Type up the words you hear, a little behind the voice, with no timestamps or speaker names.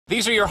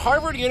These are your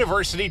Harvard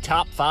University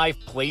Top 5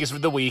 Plays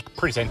of the Week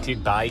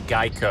presented by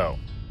Geico.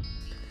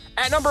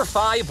 At number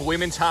 5,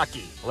 women's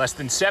hockey. Less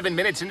than 7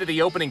 minutes into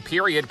the opening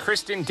period,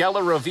 Kristen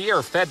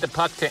Delaroviere fed the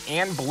puck to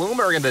Ann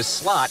Bloomer in the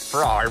slot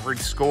for a Harvard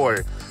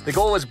score. The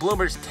goal was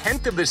Bloomer's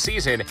 10th of the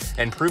season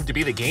and proved to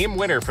be the game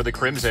winner for the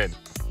Crimson.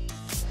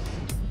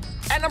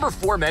 At number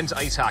 4, men's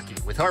ice hockey.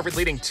 With Harvard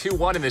leading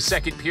 2-1 in the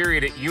second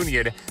period at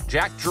Union,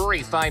 Jack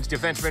Drury finds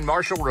defenseman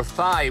Marshall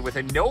Rafai with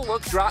a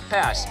no-look drop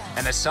pass,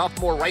 and the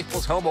sophomore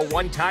rifles home a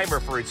one-timer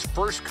for its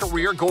first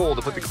career goal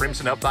to put the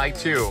Crimson up by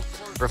 2.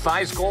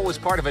 Rafai's goal was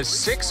part of a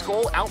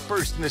 6-goal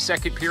outburst in the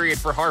second period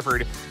for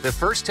Harvard, the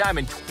first time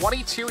in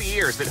 22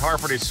 years that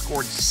Harvard has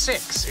scored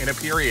 6 in a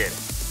period.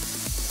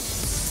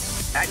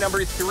 At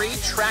number 3,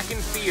 track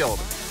and field.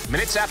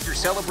 Minutes after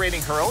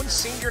celebrating her own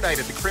senior night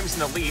at the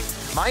Crimson Elite,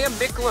 Maya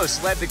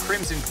Miklos led the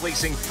Crimson,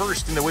 placing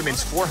first in the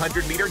women's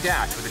 400-meter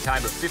dash with a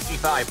time of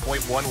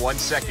 55.11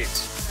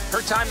 seconds.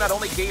 Her time not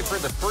only gave her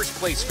the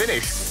first-place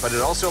finish, but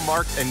it also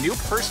marked a new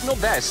personal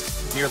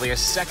best, nearly a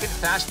second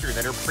faster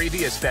than her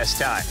previous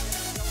best time.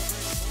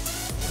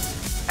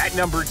 At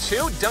number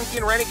 2,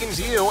 Duncan Rennigan's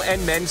U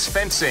and men's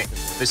fencing.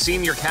 The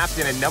senior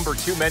captain and number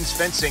 2 men's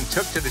fencing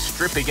took to the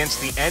strip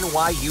against the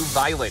NYU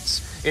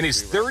Violets. In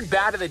his third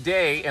bat of the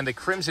day and the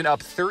Crimson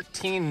up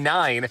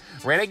 13-9,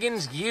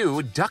 Rennigan's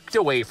U ducked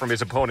away from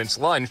his opponent's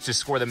lunge to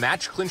score the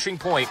match-clinching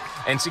point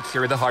and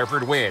secure the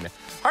Harvard win.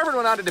 Harvard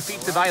went on to defeat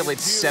the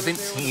Violets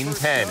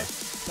 17-10.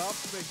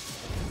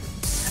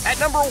 At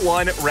number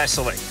 1,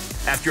 wrestling.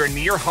 After a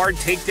near-hard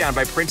takedown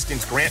by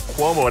Princeton's Grant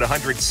Cuomo at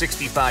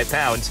 165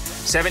 pounds,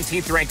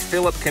 17th-ranked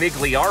Philip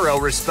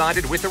Canigliaro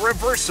responded with a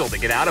reversal to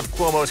get out of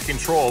Cuomo's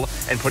control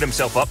and put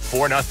himself up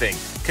 4-0.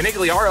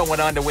 Canigliaro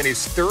went on to win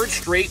his third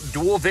straight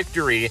dual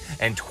victory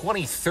and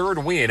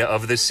 23rd win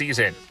of the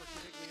season.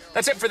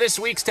 That's it for this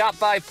week's Top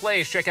 5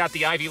 Plays. Check out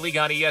the Ivy League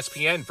on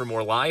ESPN for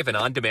more live and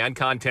on-demand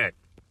content.